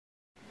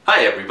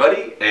Hi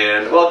everybody,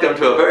 and welcome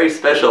to a very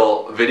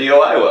special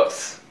video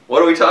iWhoops.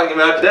 What are we talking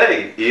about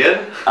today,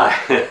 Ian?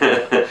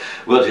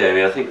 Well,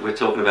 Jamie, I think we're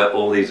talking about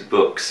all these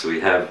books we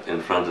have in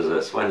front of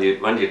us. When do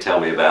you tell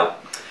me about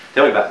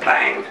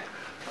Bang?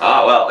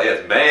 Ah, well,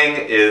 yes,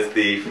 Bang is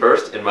the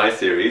first in my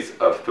series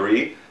of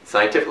 3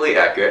 scientifically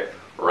accurate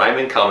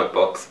rhyming comic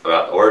books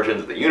about the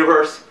origins of the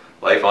universe,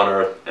 life on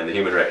Earth, and the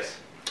human race.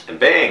 And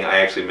Bang I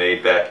actually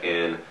made back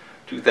in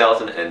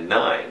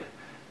 2009,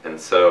 and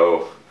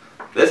so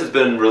this has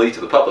been released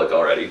to the public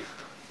already,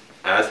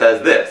 as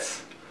has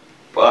this,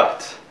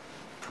 but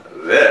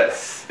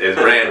this is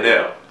brand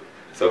new.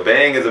 So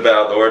Bang is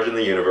about the origin of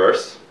the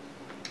universe,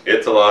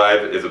 It's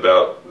Alive is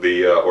about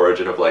the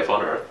origin of life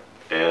on Earth,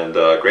 and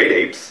Great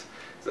Apes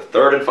is the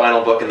 3rd and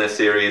final book in this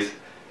series,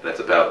 and it's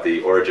about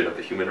the origin of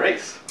the human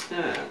race.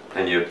 Yeah.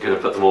 And you're going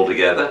to put them all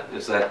together?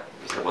 Is that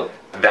what?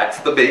 That's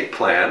the big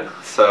plan.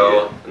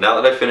 So yeah. Now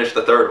that I've finished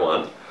the 3rd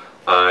one,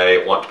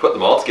 I want to put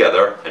them all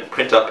together and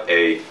print up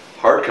a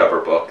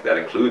hardcover book that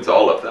includes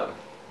all of them.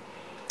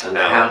 And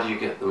how do you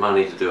get the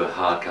money to do a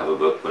hardcover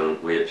book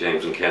when we at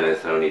James and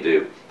Kenneth only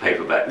do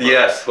paperback books?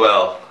 Yes,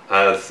 well,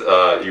 as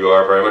you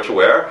are very much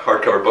aware,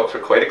 hardcover books are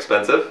quite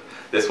expensive.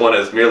 This one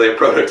is merely a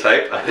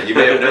prototype. You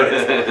may have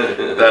noticed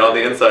that on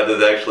the inside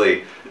there's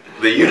actually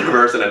the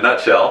universe in a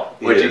nutshell,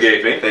 which you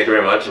gave me, thank you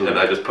very much, and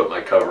I just put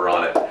my cover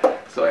on it.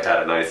 So I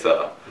had a nice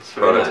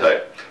prototype.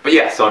 Nice. But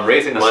yeah, so I'm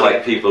raising money. It's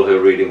like people who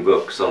are reading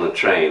books on a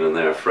train and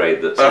they're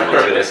afraid that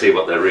someone's going to see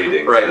what they're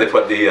reading. Right, they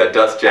put the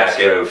dust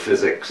jacket,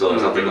 astrophysics or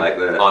something like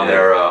that on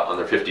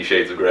their 50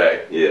 Shades of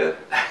Grey. Yeah.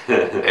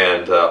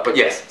 And but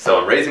yes,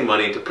 so I'm raising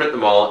money to print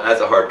them all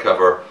as a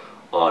hardcover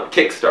on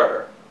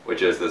Kickstarter,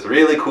 which is this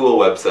really cool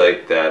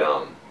website that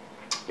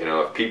you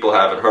know, if people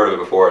haven't heard of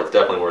it before, it's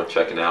definitely worth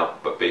checking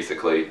out. But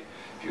basically,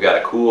 if you've got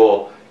a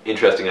cool,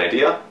 interesting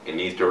idea, it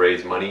needs to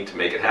raise money to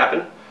make it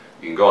happen.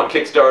 You can go on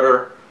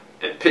Kickstarter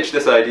and pitch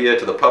this idea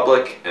to the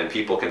public, and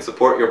people can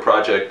support your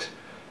project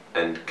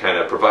and kind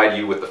of provide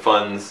you with the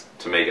funds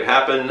to make it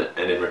happen,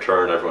 and in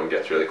return everyone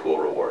gets really cool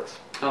rewards.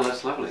 Oh,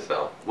 that's lovely.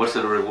 So, what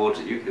sort of rewards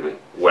are you giving?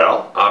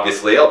 Well,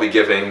 obviously I'll be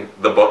giving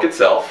the book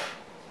itself.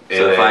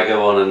 So if I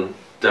go on and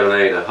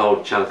donate a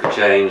whole chunk of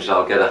change,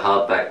 I'll get a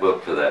hardback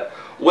book for that?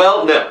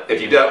 Well, no.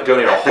 If you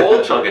donate a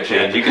whole chunk of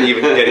change, you can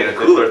even get even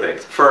cooler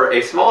things. For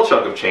a small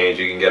chunk of change,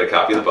 you can get a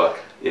copy of the book.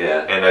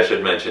 Yeah. And I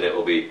should mention it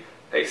will be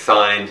a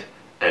signed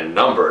and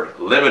numbered,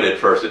 limited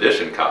first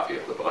edition copy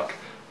of the book.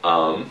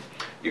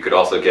 You could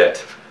also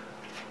get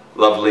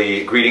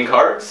lovely greeting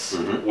cards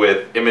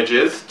with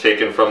images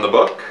taken from the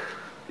book.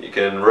 You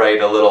can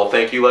write a little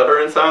thank you letter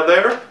inside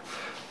there.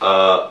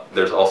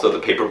 There's also the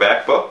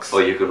paperback books.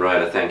 Or you can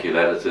write a thank you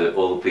letter to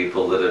all the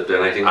people that are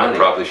donating money. I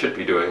probably should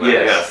be doing that,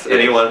 yes.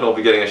 Anyone who will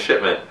be getting a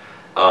shipment.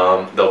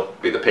 There'll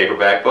be the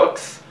paperback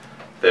books.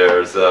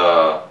 There's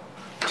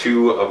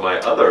 2 of my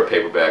other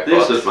paperback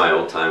books. This is my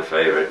all-time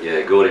favorite.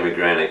 Yeah, Gordy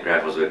McGranich,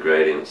 Grapples with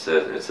Gradient.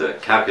 It's a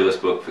calculus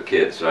book for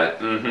kids, right?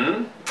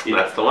 Mm-hmm.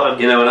 That's the one.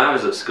 You know, when I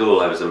was at school,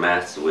 I was a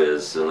maths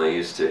whiz, and I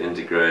used to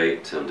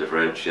integrate and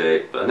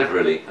differentiate, but I never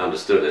really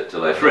understood it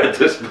till I read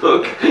this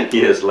book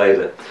years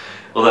later.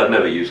 Although I've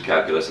never used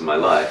calculus in my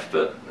life,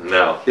 but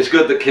no, it's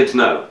good that kids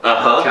know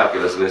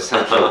calculus is an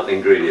essential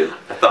ingredient.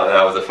 I thought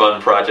that was a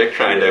fun project,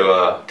 trying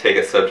to take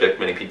a subject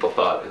many people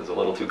thought was a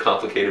little too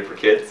complicated for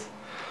kids.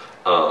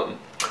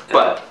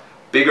 But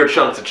bigger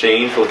chunks of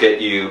change will get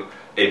you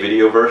a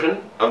video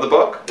version of the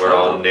book where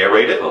I'll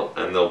narrate it,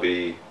 and there'll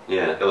be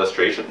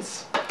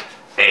illustrations,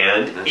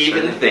 and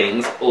even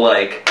things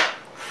like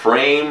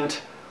framed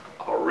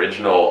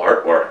original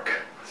artwork.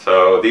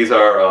 So these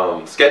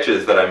are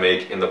sketches that I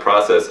make in the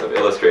process of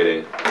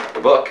illustrating the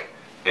book,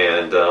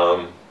 and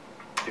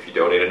if you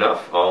donate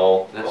enough,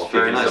 I'll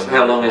give you some.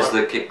 How long is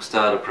the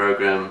Kickstarter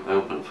program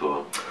open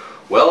for?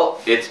 Well,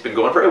 it's been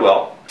going very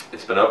well.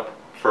 It's been up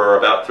for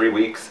about 3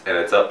 weeks, and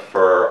it's up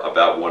for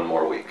about 1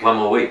 more week. 1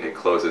 more week? It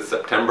closes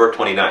September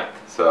 29th,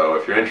 so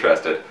if you're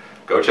interested,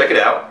 go check it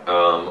out.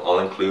 I'll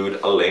include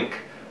a link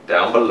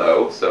down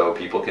below so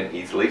people can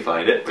easily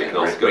find it, but you can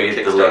also go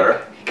to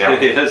Kickstarter.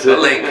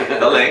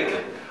 The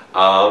link.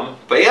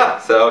 But yeah,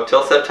 so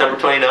till September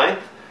 29th,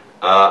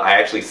 I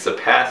actually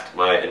surpassed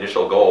my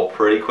initial goal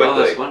pretty quickly.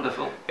 Oh, that's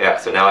wonderful. Yeah,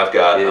 so now I've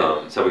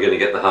got... so we're going to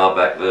get the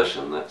hardback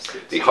version.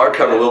 The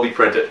hardcover will be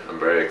printed. I'm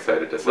very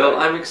excited to say. Well,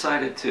 I'm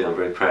excited too. I'm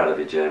very proud of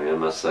you, Jamie, I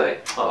must say.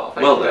 Oh,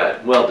 thank you,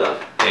 Dad. Well done.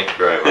 Thank you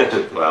very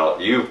much. Well,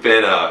 you've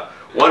been a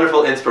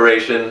wonderful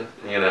inspiration,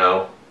 you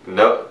know,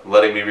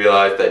 letting me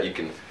realize that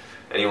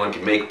anyone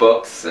can make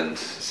books, and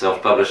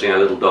self-publishing our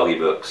little doggy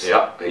books.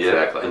 Yeah,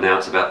 exactly. And now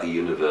it's about the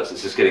universe.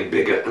 It's just getting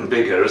bigger and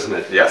bigger, isn't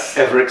it? Yes.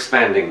 Ever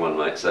expanding, one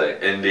might say.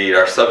 Indeed,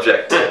 our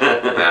subject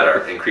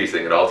matter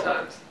increasing at all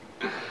times.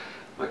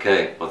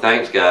 Okay, well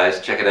thanks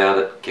guys. Check it out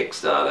at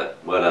Kickstarter.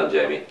 Well done,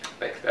 Jamie.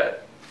 Thanks, Dad.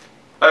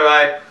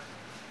 Bye-bye.